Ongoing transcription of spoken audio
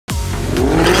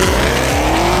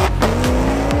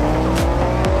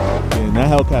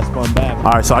Hellcat spun back.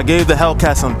 All right, so I gave the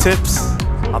Hellcat some tips.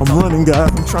 I'm running,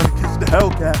 guys. I'm trying to catch the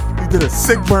Hellcat. He did a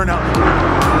sick burnout.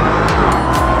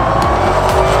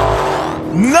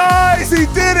 Nice, he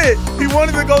did it. He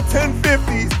wanted to go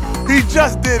 1050s. He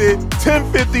just did it,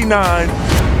 1059.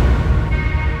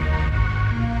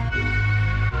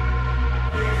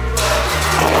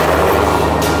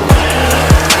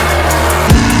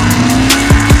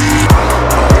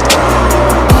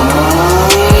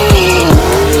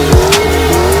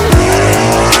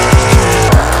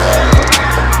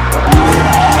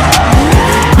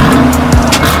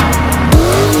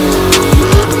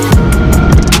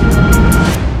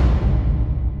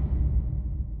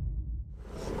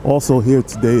 Also here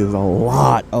today is a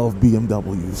lot of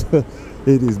BMWs.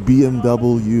 It is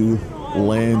BMW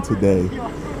land today.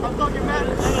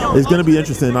 It's gonna be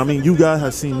interesting. I mean, you guys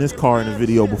have seen this car in a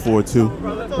video before too.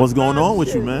 What's going on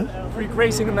with you, man? Freak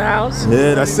racing in the house.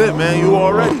 Yeah, that's it, man. You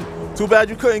already. Too bad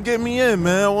you couldn't get me in,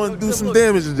 man. I want to do some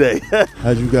damage today.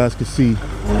 As you guys can see,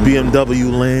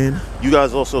 BMW land. You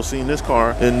guys also seen this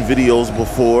car in videos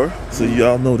before, so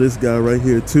y'all know this guy right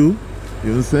here too. You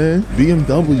know what I'm saying?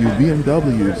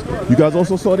 BMWs. You guys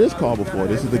also saw this car before.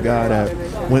 This is the guy that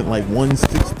went like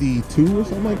 162 or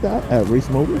something like that at Race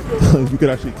Motive. You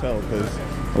could actually tell because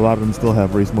a lot of them still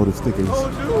have Race Motive stickers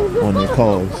on their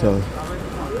cars. So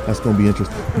that's going to be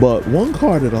interesting. But one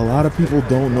car that a lot of people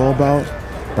don't know about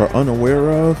or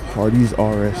unaware of are these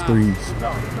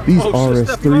RS3s. These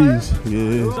RS3s,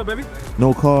 yeah.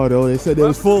 No car though. They said they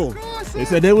was full. They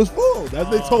said they was full. That's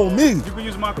what they told me. You can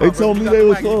use my car. They told me they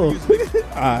was full.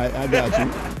 Alright, I got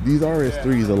you. These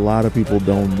RS3s, a lot of people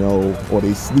don't know or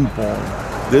they sleep on.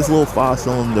 This little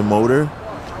 5-cylinder motor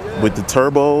with the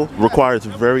turbo requires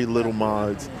very little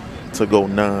mods to go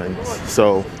 9s.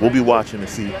 So we'll be watching to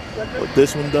see what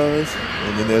this one does.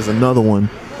 And then there's another one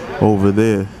over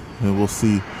there. And we'll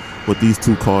see what these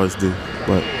two cars do.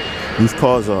 But these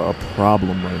cars are a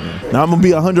problem right now. Now I'm gonna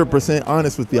be 100%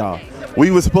 honest with y'all.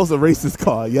 We were supposed to race this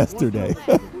car yesterday.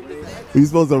 We were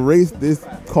supposed to race this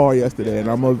car yesterday, and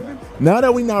now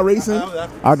that we're not racing,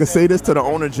 I can say this to the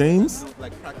owner, James.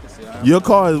 Your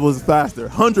car was faster,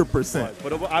 100%.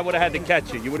 But I would have had to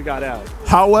catch you. You would have got out.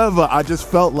 However, I just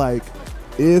felt like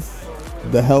if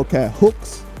the Hellcat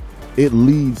hooks, it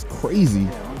leaves crazy.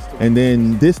 And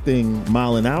then this thing,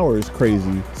 mile an hour, is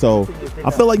crazy. So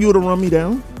I feel like you would have run me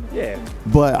down. Yeah.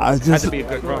 But I just, had to be a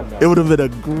good run, though. It would have been a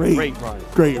great run.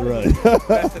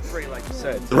 Best of 3, like you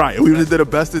said. Right, we just did a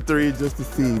best of 3 just to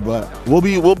see, but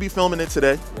we'll be filming it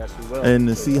today. Yes, we will. And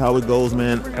to see how it goes,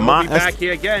 man. And we'll be back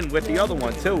here again with the other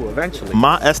one too, eventually.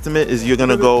 My estimate is you're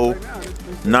gonna go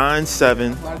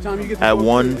 9.7 at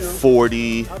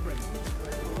 140,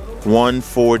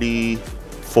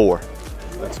 144.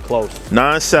 That's close.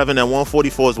 9.7 at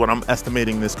 144 is what I'm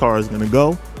estimating this car is gonna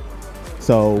go.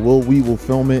 So we will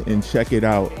film it and check it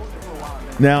out.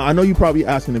 Now, I know you're probably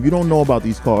asking, if you don't know about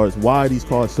these cars, why are these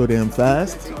cars so damn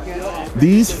fast?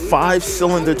 These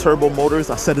 5-cylinder turbo motors,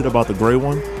 I said it about the gray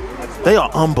one, they are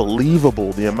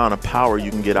unbelievable, the amount of power you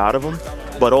can get out of them,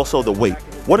 but also the weight.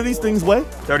 What do these things weigh?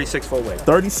 36 full weight.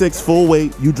 36 full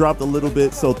weight. You dropped a little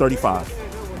bit, so 35.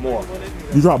 More.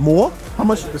 You dropped more? How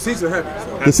much? The seats are heavy.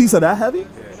 So. The seats are that heavy?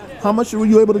 Yeah. How much were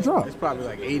you able to drop? It's probably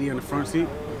like 80 on the front seat.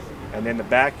 And then the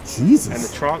back. Jesus. And the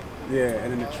trunk. Yeah,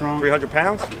 and then the trunk. 300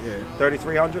 pounds? Yeah.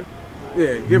 3,300?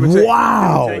 Yeah, give or take.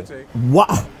 Wow. Give or take.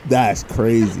 Wow. That's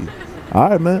crazy.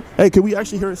 All right, man. Hey, can we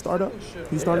actually hear it start up? Can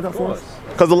you start it up for us?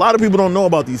 Because a lot of people don't know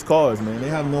about these cars, man. They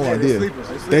have no idea. They're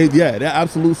sleepers. They're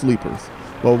absolute sleepers.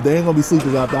 Well, they ain't going to be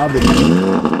sleepers after I've been.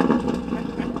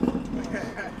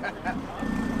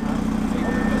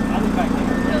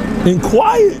 And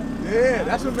quiet. Yeah,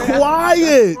 that's what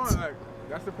quiet.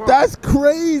 That's the part. That's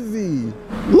crazy.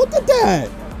 Look at that.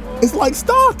 It's like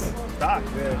stock. Stock,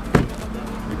 yeah.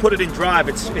 You put it in drive,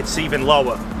 it's even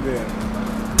lower. Yeah.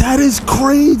 That is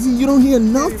crazy. You don't hear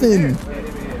nothing.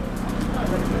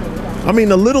 I mean,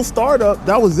 the little startup,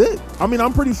 that was it. I mean,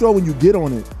 I'm pretty sure when you get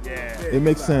on it, it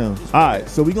makes sound. All right,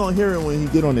 so we're going to hear it when you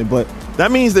get on it. But that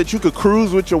means that you could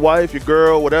cruise with your wife, your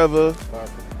girl, whatever.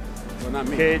 Well, not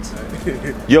me. Kids.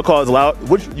 Your car's loud.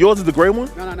 Yours is the gray one?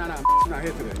 No. I'm not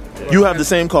here today. You have the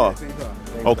same car? Same car.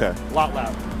 Okay. A lot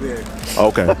loud. Yeah.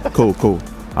 Okay, cool.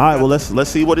 All right, well, let's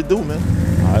see what it do, man.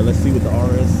 All right, let's see what the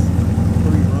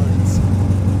RS3 runs.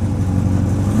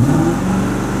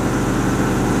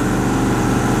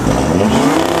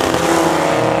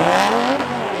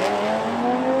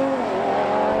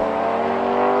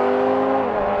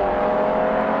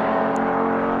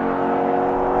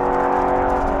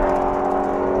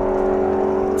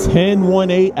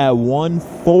 .1018 at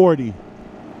 140.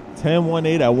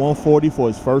 1018 at 140 for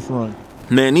his first run.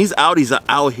 Man, these Audis are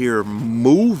out here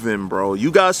moving, bro.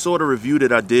 You guys saw the review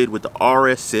that I did with the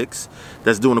RS6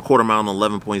 that's doing a quarter mile in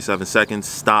 11.7 seconds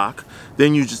stock.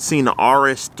 Then you just seen the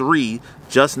RS3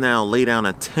 just now lay down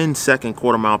a 10-second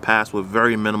quarter mile pass with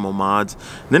very minimal mods.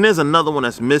 Then there's another one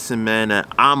that's missing, man, that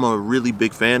I'm a really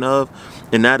big fan of,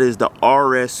 and that is the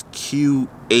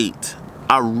RSQ8.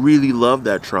 I really love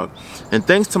that truck. And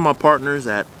thanks to my partners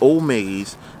at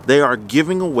Omaze, they are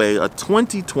giving away a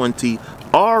 2020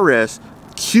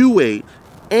 RSQ8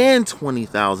 and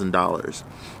 $20,000.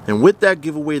 And with that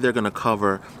giveaway, they're gonna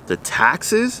cover the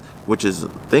taxes, which is a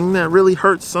thing that really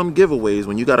hurts some giveaways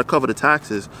when you gotta cover the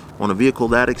taxes on a vehicle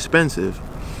that expensive.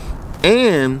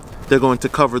 And they're going to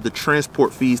cover the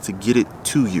transport fees to get it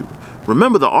to you.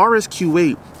 Remember, the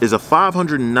RSQ8 is a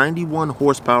 591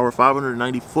 horsepower,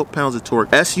 590 foot-pounds of torque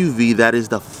SUV that is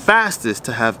the fastest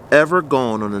to have ever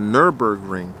gone on the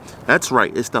Nürburgring. That's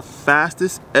right, it's the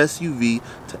fastest SUV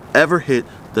to ever hit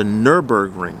the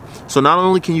Nürburgring. So not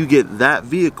only can you get that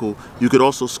vehicle, you could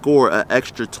also score an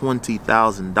extra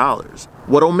 $20,000.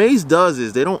 What Omaze does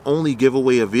is they don't only give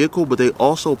away a vehicle, but they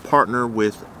also partner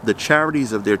with the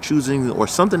charities of their choosing or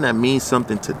something that means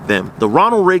something to them. The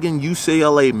Ronald Reagan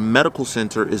UCLA Medical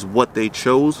Center is what they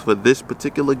chose for this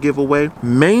particular giveaway,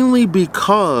 mainly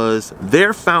because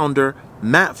their founder,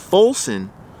 Matt Folson,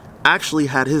 actually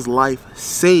had his life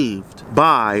saved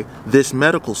by this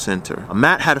medical center.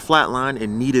 Matt had a flatline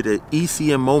and needed an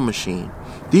ECMO machine.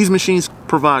 These machines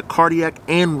provide cardiac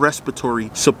and respiratory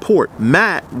support.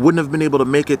 Matt wouldn't have been able to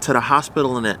make it to the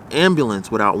hospital in an ambulance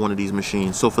without one of these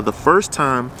machines. So for the first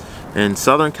time in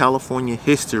Southern California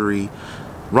history,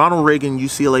 Ronald Reagan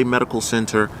UCLA Medical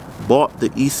Center bought the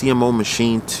ECMO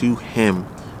machine to him,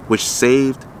 which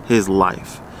saved his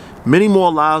life. Many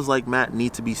more lives like Matt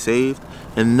need to be saved,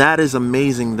 and that is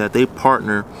amazing that they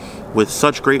partner with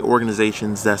such great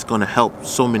organizations that's going to help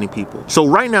so many people. So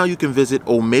right now you can visit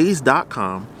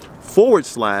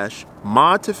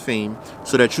omaze.com/Mod2Fame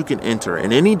so that you can enter,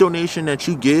 and any donation that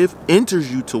you give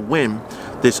enters you to win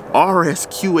this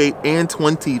RSQ8 and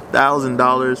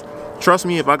 $20,000. Trust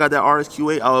me, if I got that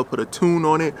RSQ8, I would put a tune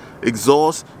on it,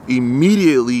 exhaust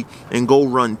immediately, and go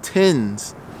run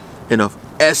 10s in a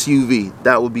SUV.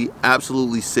 That would be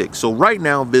absolutely sick. So right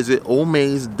now, visit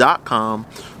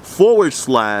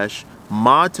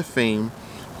omaze.com/Mod2Fame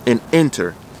and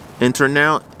enter. Enter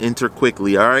now, enter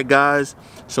quickly. All right, guys,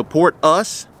 support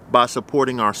us by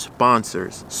supporting our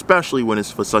sponsors, especially when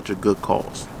it's for such a good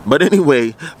cause. But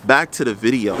anyway, back to the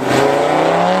video.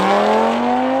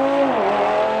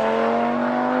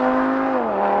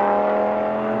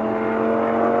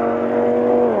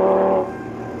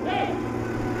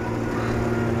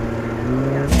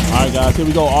 Guys, here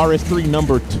we go, RS3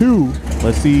 number 2.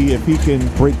 Let's see if he can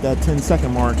break that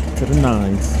 10-second mark to the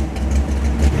 9s.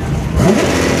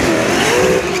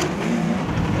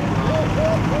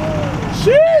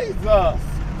 Jesus!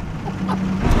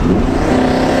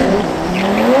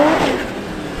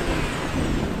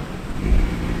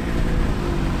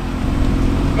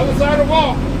 Other side of the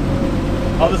wall.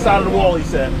 Other side of the wall, he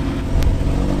said.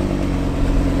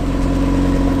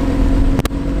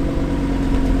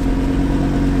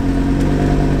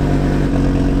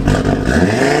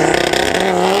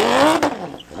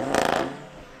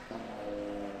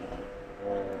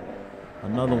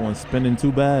 Another one spinning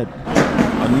too bad.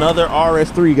 Another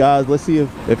RS3, guys. Let's see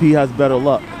if he has better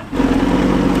luck. Like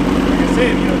I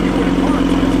said, you would have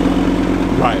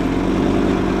won. Right.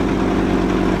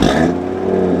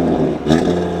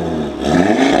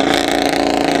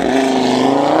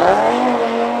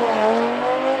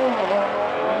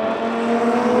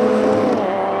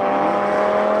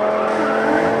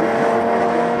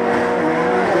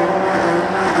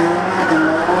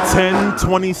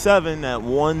 1027 at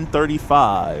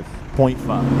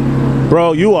 135.5.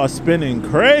 Bro, you are spinning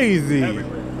crazy.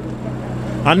 Everywhere.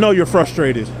 I know you're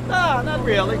frustrated. Nah, not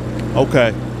really.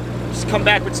 Okay. Just come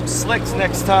back with some slicks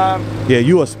next time. Yeah,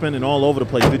 you are spinning all over the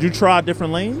place. Did you try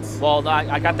different lanes? Well,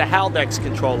 I got the Haldex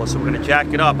controller, so we're gonna jack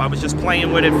it up. I was just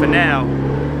playing with it for now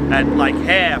at like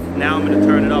half. Now I'm gonna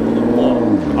turn it up a little more.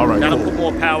 All right, Gotta cool. put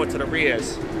more power to the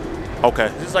rears.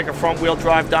 Okay. This is like a front wheel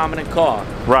drive dominant car.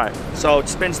 Right. So it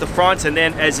spins the fronts, and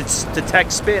then as it's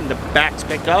detects spin, the backs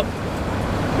pick up.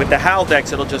 With the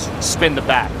Haldex, it'll just spin the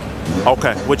back.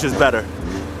 Okay, which is better?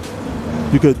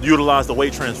 You could utilize the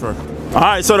weight transfer. All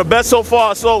right, so the best so far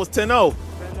I saw was 10-0. 10-0,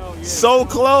 yeah. So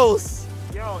close.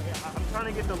 Yo, I'm trying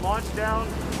to get the launch down.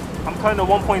 I'm cutting to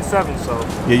 1.7, so.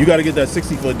 Yeah, you got to get that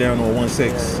 60 foot down to a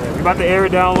 1.6. Yeah. We're about to air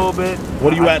it down a little bit.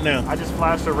 What are you at now? I just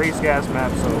flashed the race gas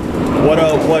map, so. What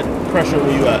pressure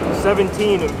were you at?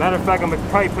 17. Matter of fact, I'm gonna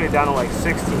probably put it down to like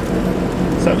 16.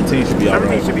 17 should be all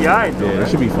right. 17 should be alright though. Yeah, it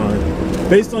should be fine.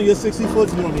 Based on your 60 foot,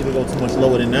 you don't need to go too much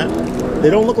lower than that. They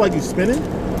don't look like you spinning.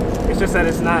 It's just that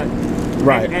it's not.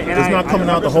 Right. And it's not coming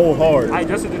out the whole hard. I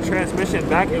adjusted the transmission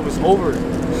back. It was over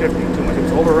shifting too much. It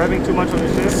was over revving too much on the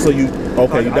shift. So you,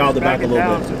 okay, you dialed it back a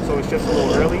little bit. So it's just a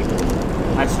little early.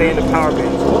 I stay in the power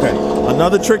band. Okay.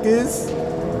 Another trick is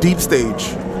deep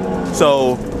stage.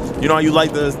 So, you know how you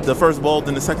like the first bulb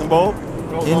and the second bulb?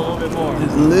 Go a little bit more.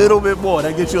 A little bit more.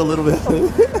 That gets you a little bit.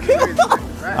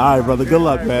 All right, brother. Good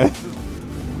luck, man.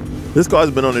 This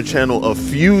car's been on the channel a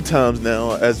few times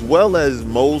now, as well as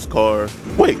Mo's car.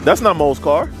 Wait, that's not Mo's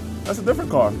car. That's a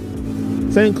different car.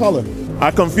 Same color.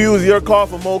 I confused your car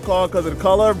for Mo's car because of the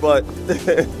color, but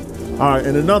all right,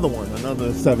 and another one,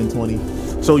 another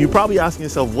 720. So you're probably asking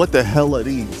yourself, what the hell are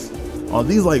these? Are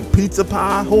these like pizza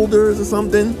pie holders or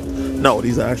something? No,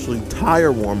 these are actually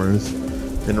tire warmers.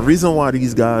 And the reason why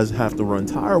these guys have to run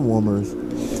tire warmers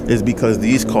is because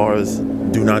these cars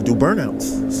do not do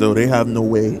burnouts. So they have no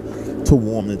way to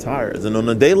warm the tires. And on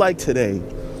a day like today,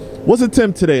 what's the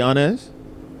temp today, Anez?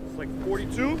 It's like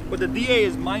 42, but the DA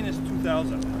is minus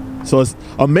 2,000. So it's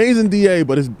amazing DA,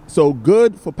 but it's so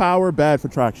good for power, bad for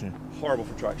traction. Horrible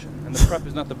for traction. And the prep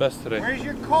is not the best today. Where's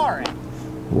your car at?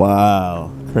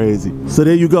 Wow, crazy. So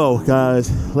there you go,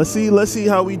 guys. Let's see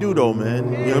how we do though,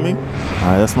 man. You know what I mean? All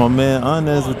right, that's my man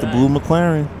Anez with the blue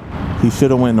McLaren. He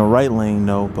should have went in the right lane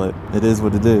though, but it is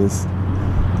what it is.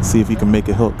 Let's see if he can make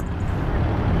it hook.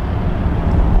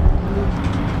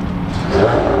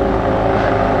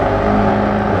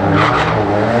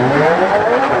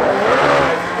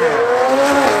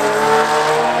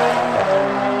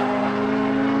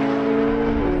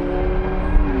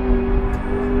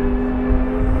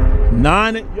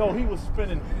 Yo, he was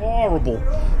spinning horrible.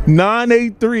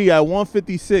 983 at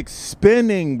 156,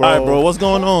 spinning, bro. All right, bro, what's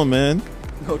going on, man?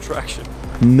 No traction.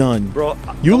 None. Bro,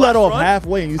 you let off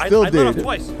halfway and you still did. I let off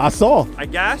twice. I saw. I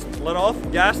gassed, let off,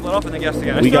 and then gassed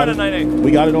again. I started at 9.8.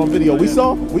 We got it on video. We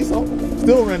saw.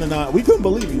 Still ran a 9. We couldn't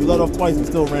believe it. You let off twice and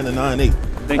still ran a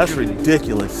 9.8. That's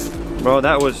ridiculous. Bro,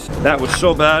 that was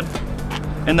so bad.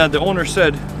 And that the owner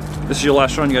said, this is your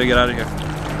last run, you gotta get out of here.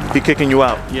 He kicking you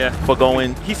out? Yeah. For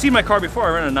going? He seen my car before.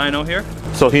 I ran a 9.0 here.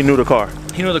 So he knew the car?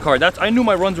 He knew the car. I knew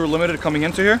my runs were limited coming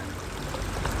into here.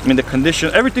 I mean, the condition,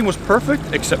 everything was perfect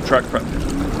except track prep.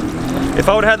 If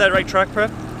I would have had that right track prep,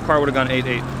 car would have gone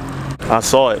 8.8. I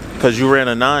saw it, because you ran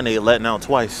a 9.8 letting out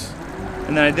twice.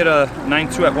 And then I did a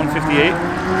 9.2 at 158.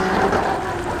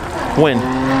 When?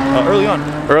 Early on.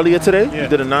 Earlier today? Yeah. You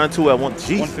did a 9.2 at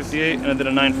 158, and I did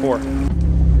a 9.4.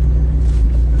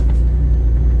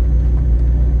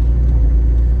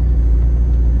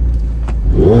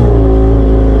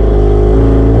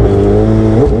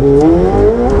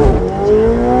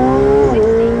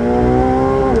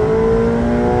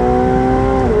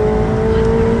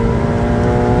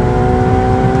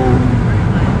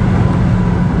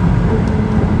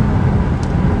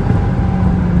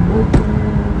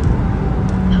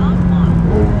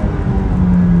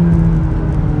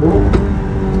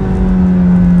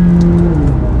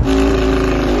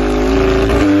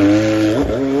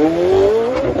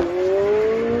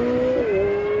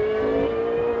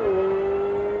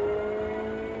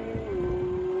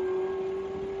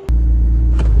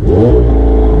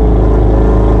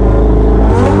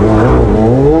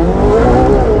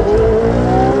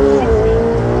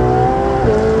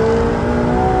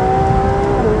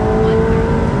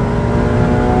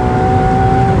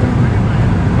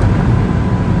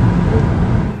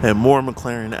 And more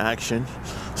McLaren action.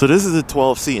 So this is a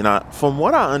 12C, and from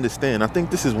what I understand, I think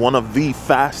this is one of the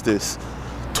fastest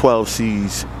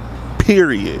 12Cs,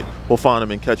 period. We'll find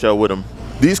them and catch up with them.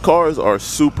 These cars are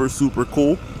super, super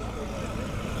cool.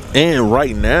 And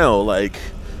right now, like,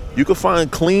 you can find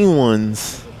clean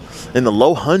ones in the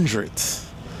low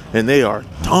hundreds, and they are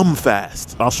dumb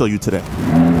fast. I'll show you today.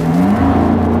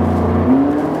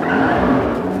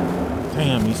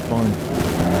 Damn, he spun.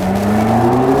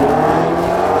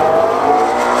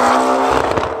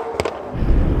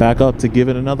 Back up to give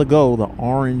it another go, the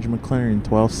orange McLaren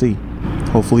 12C.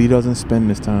 Hopefully he doesn't spin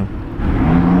this time.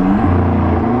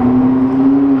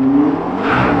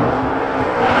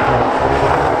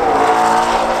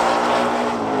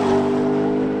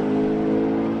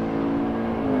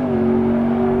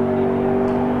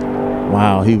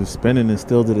 Wow, he was spinning and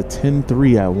still did a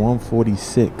 10.3 at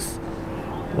 146.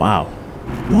 Wow.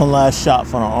 One last shot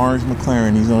for the orange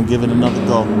McLaren. He's gonna give it another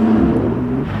go.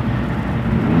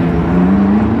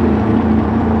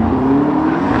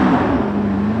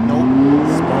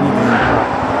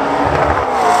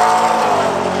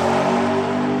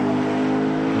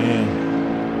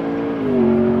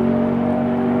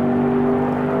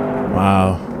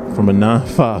 Wow, from a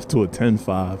 9.5 to a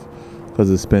 10.5 because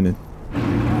it's spinning.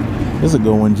 This is a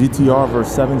good one, GTR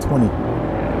versus 720.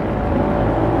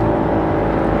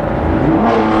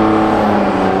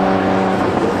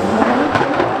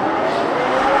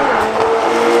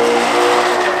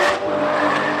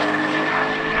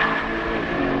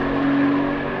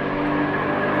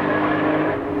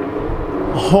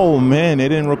 Oh man, they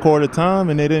didn't record a time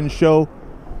and they didn't show.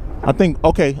 I think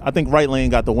right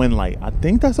lane got the wind light. I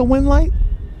think that's a wind light.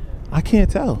 I can't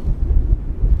tell.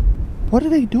 What are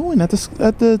they doing at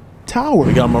the tower?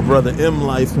 We got my brother M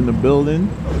Life in the building.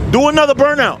 Do another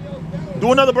burnout.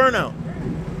 Do another burnout.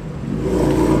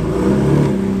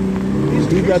 Use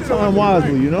that time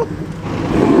wisely, you know?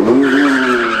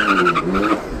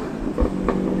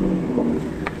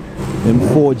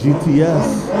 M4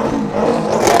 GTS.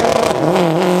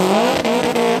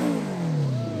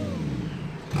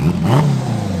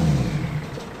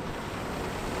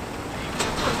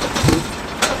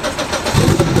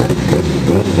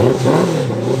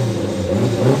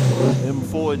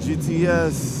 M4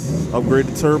 GTS,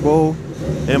 upgraded turbo,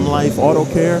 M Life Auto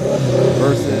Care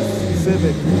versus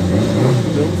Civic,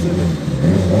 built Civic.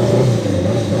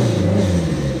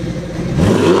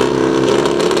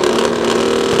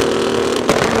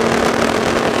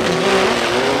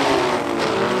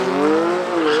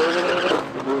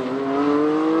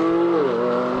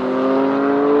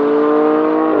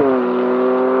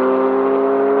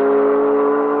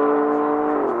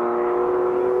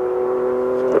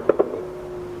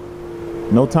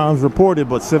 No times reported,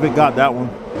 but Civic got that one.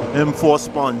 M4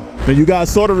 spun. And you guys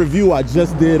saw the review I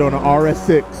just did on the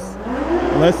RS6.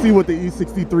 Let's see what the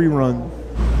E63 runs.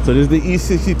 So this is the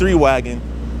E63 wagon.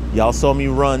 Y'all saw me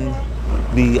run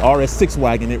the RS6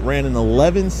 wagon. It ran an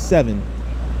 11.7.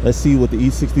 Let's see what the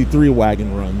E63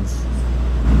 wagon runs.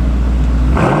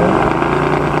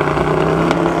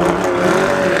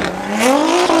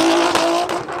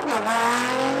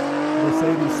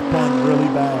 Mercedes spun really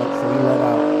bad, so he let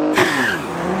out.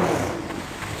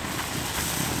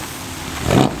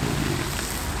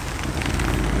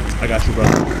 I got you,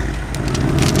 brother.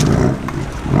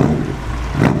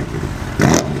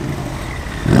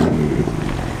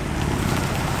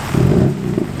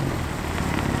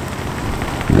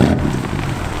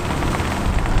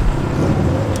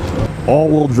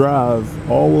 All-wheel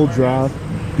drive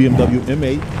BMW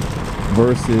M8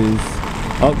 versus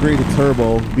upgraded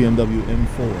turbo BMW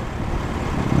M4.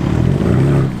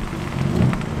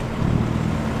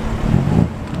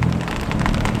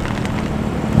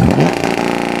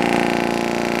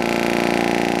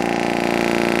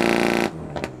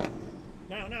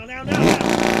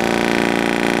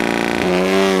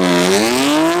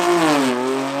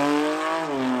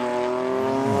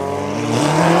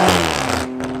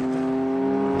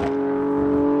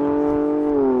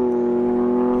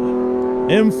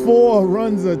 M4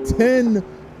 runs a 10.004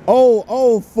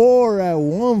 at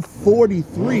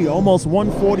 143, almost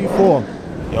 144.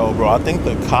 Yo, bro, I think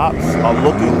the cops are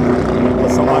looking for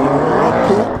somebody to rub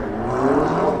poop.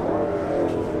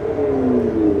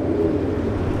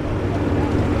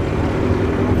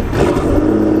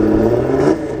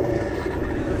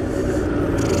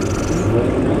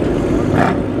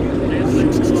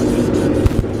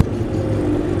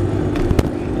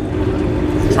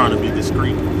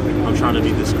 I'm trying to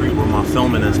be discreet with my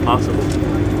filming as possible.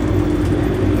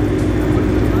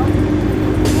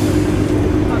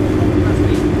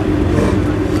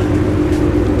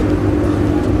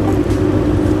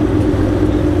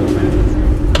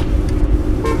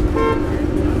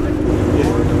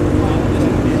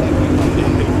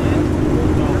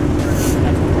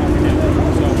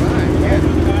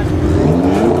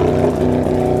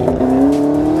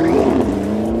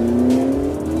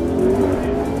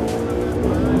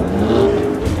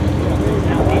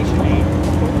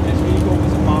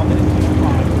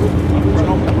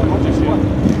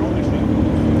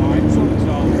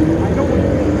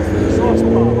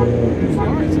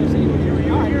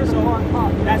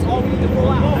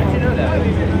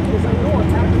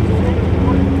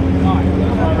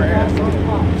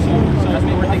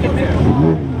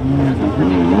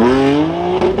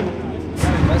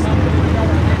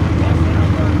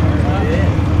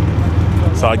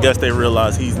 So I guess they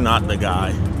realize he's not the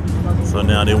guy. So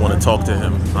now they want to talk to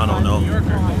him. I don't know.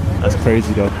 That's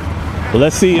crazy though. But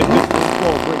let's see if this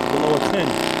score breaks below a 10.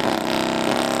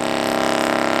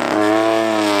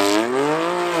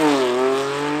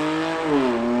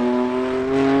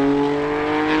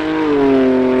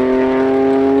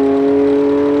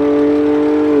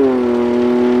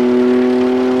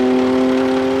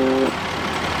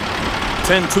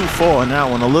 .10.24 on that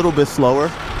one, a little bit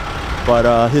slower.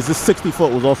 But his 60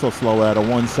 foot was also slow at a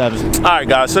 170. All right,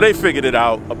 guys, so they figured it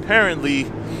out. Apparently,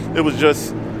 it was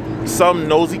just some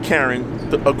nosy Karen.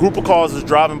 A group of cars was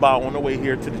driving by on the way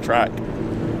here to the track.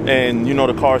 And you know,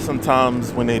 the cars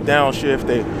sometimes when they downshift,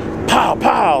 they pow,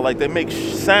 pow, like they make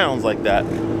sounds like that.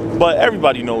 But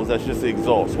everybody knows that's just the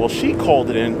exhaust. Well, she called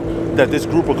it in that this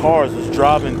group of cars was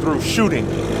driving through shooting.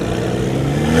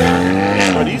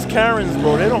 But these Karens,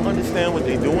 bro, they don't understand what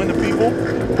they're doing to people,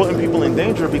 putting people in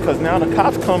danger, because now the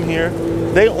cops come here,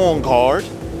 they on guard,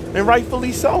 and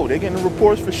rightfully so. They're getting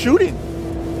reports for shooting.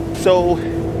 So,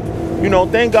 you know,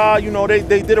 thank God, you know, they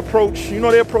did approach, you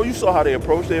know, you saw how they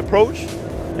approached,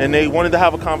 and they wanted to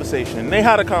have a conversation, and they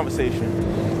had a conversation.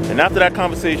 And after that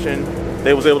conversation,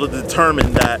 they was able to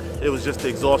determine that it was just the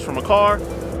exhaust from a car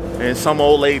and some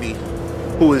old lady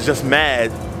who was just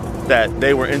mad that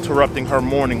they were interrupting her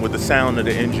morning with the sound of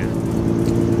the engine.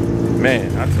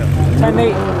 Man, I tell you.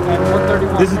 10.8 and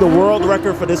 131. This is the world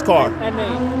record for this car. NA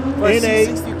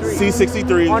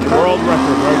C63 world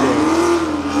record right there.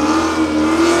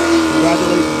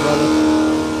 Congratulations, brother.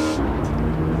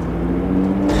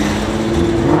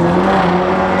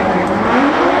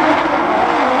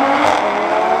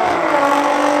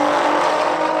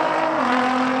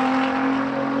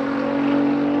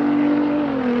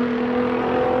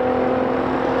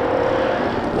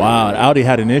 Wow, Audi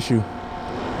had an issue.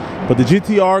 But the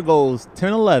GTR goes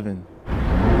 10-11.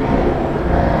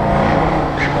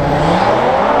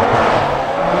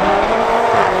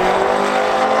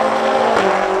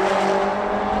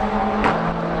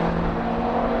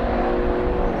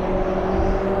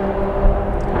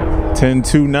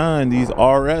 $10.29. These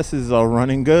RSs are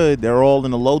running good. They're all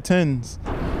in the low 10s.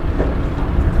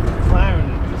 McLaren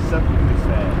is deceptively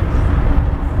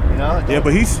fast. You know? Yeah,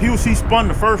 but he spun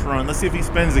the first run. Let's see if he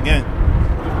spins again.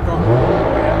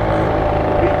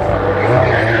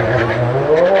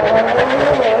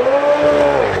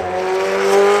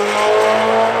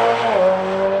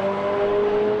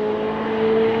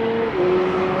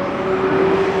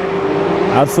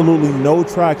 Absolutely no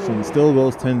traction. Still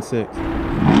goes 10.6.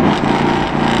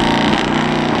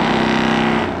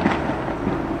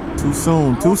 Too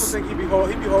soon. I think he be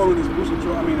holding his boost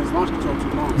control. I mean, his launch control too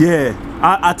long. Yeah,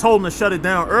 I told him to shut it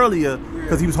down earlier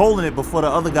because he was holding it before the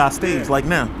other guy staged, like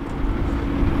now.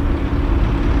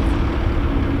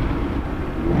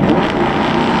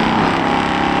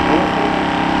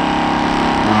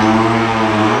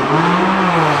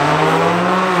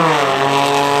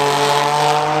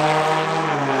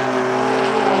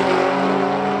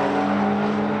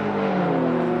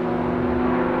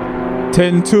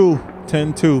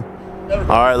 $10.2. All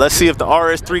right, let's see if the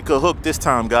RS3 could hook this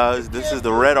time, guys. This is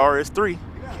the red RS3.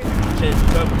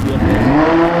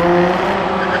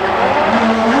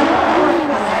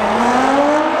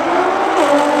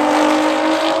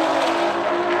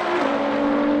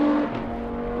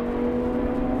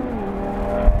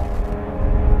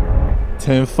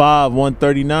 $10.5,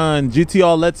 139.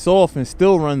 GTR lets off and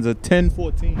still runs a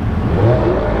 10.14.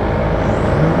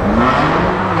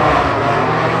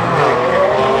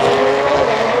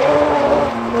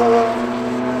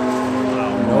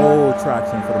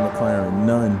 Traction for the McLaren,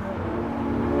 none.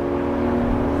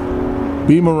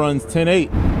 Beamer runs 10.8.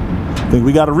 I think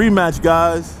we got a rematch,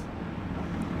 guys.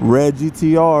 Red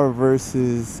GTR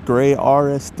versus gray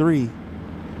RS3.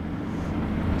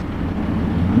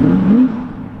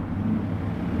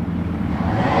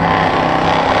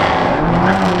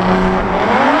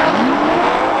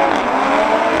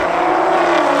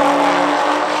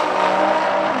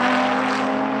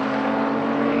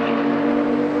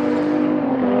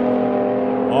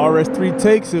 RS3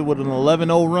 takes it with an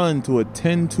 11.0 run to a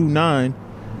 10.29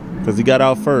 because he got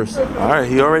out first. All right,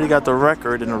 he already got the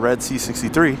record in the red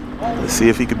C63. Let's see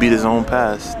if he could beat his own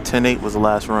pass. 10.8 was the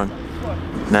last run.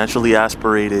 Naturally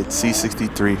aspirated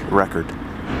C63 record.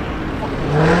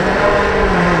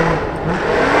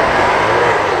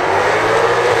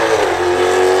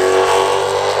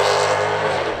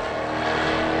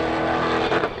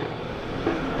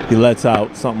 He lets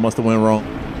out. Something must have went wrong.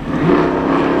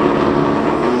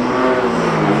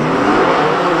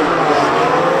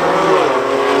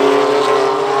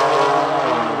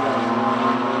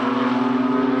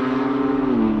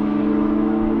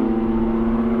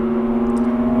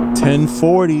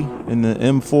 $10.40 in the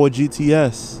M4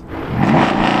 GTS.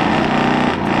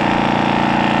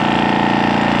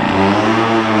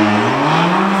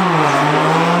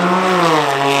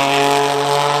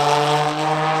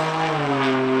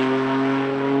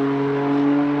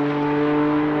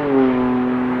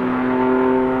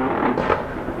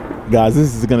 Guys,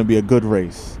 this is going to be a good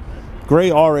race. Gray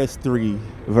RS3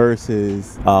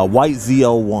 versus white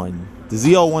ZL1. The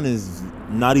Z01 is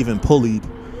not even pulleyed,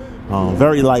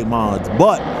 very light mods.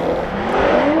 But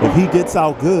if he gets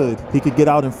out good, he could get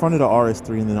out in front of the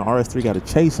RS3, and then the RS3 got to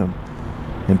chase him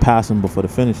and pass him before the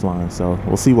finish line. So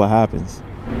we'll see what happens.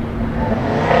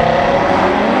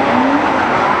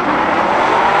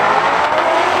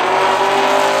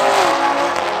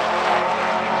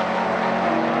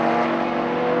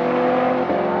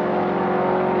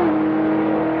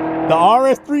 The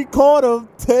RS3 caught him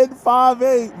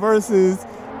 10.58 versus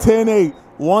 10.8.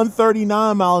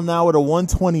 139 mile an hour to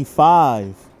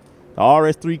 125. The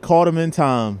RS3 caught him in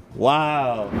time.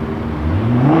 Wow.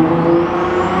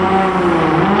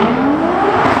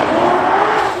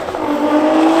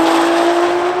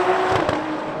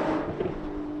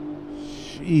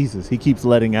 Jesus, he keeps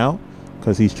letting out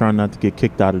because he's trying not to get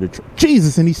kicked out of the truck.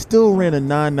 Jesus, and he still ran a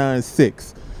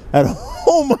 996.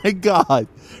 Oh my God.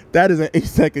 That is an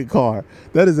 8-second car.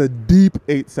 That is a deep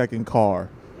 8-second car.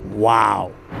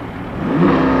 Wow.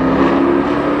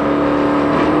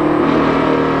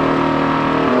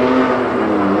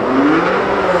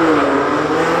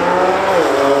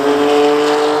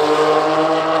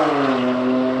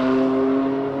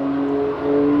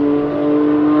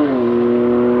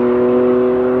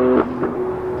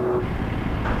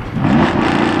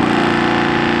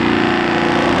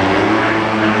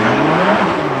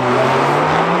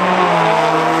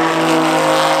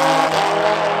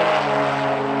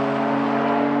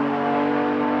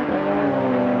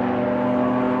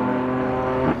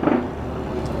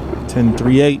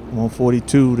 .38,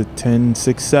 142 to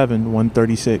 10.67,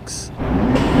 136.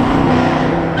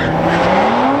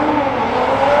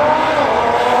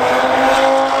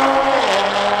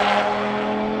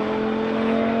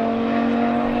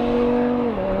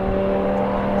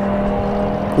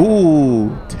 Ooh,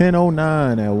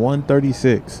 10.09 at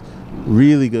 136.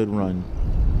 Really good run.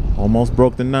 Almost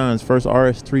broke the nines. First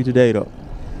RS3 today though.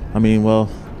 I mean, well,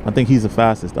 I think he's the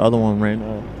fastest. The other one ran,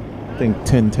 I think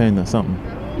 10.10 or something.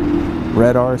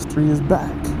 Red RS3 is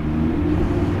back.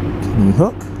 Can he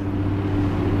hook?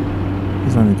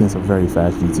 He's running against a very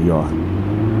fast GTR.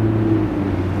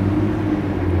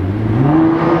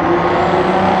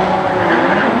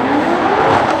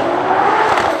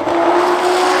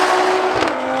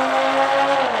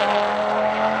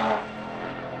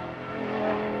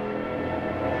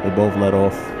 They both let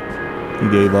off. He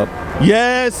gave up.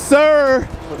 Yes, sir.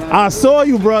 I saw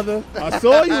you, brother. I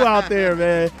saw you out there,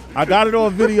 man. I got it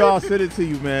on video. I'll send it to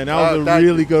you, man. That was a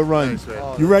really good run.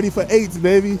 You ready for 8s,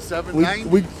 baby?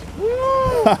 790.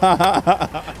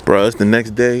 Bro, it's the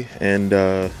next day, and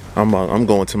I'm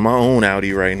going to my own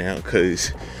Audi right now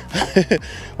because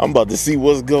I'm about to see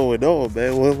what's going on,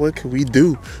 man. What can we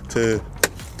do to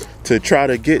try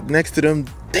to get next to them?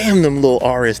 Damn, them little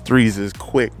RS3s is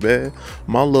quick, man.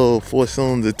 My little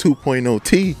 4-cylinder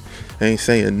 2.0T ain't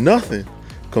saying nothing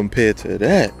compared to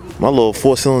that. My little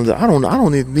 4-cylinder, I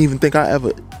don't even think I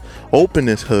ever opened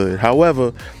this hood.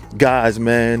 However, guys,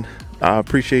 man, I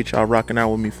appreciate y'all rocking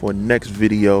out with me for the next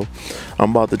video.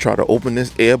 I'm about to try to open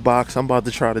this airbox. I'm about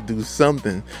to try to do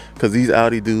something because these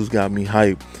Audi dudes got me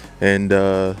hyped. And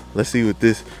let's see what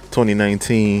this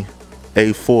 2019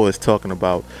 A4 is talking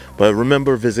about. But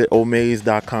remember, visit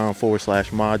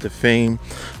omaze.com/Mod2Fame.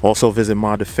 Also visit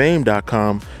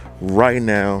Mod2Fame.com right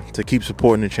now to keep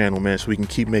supporting the channel, man, so we can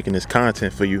keep making this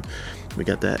content for you. We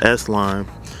got that S line.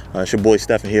 It's your boy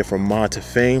Stephen here from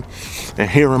Mod2Fame, and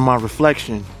here in my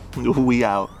reflection, we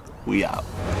out.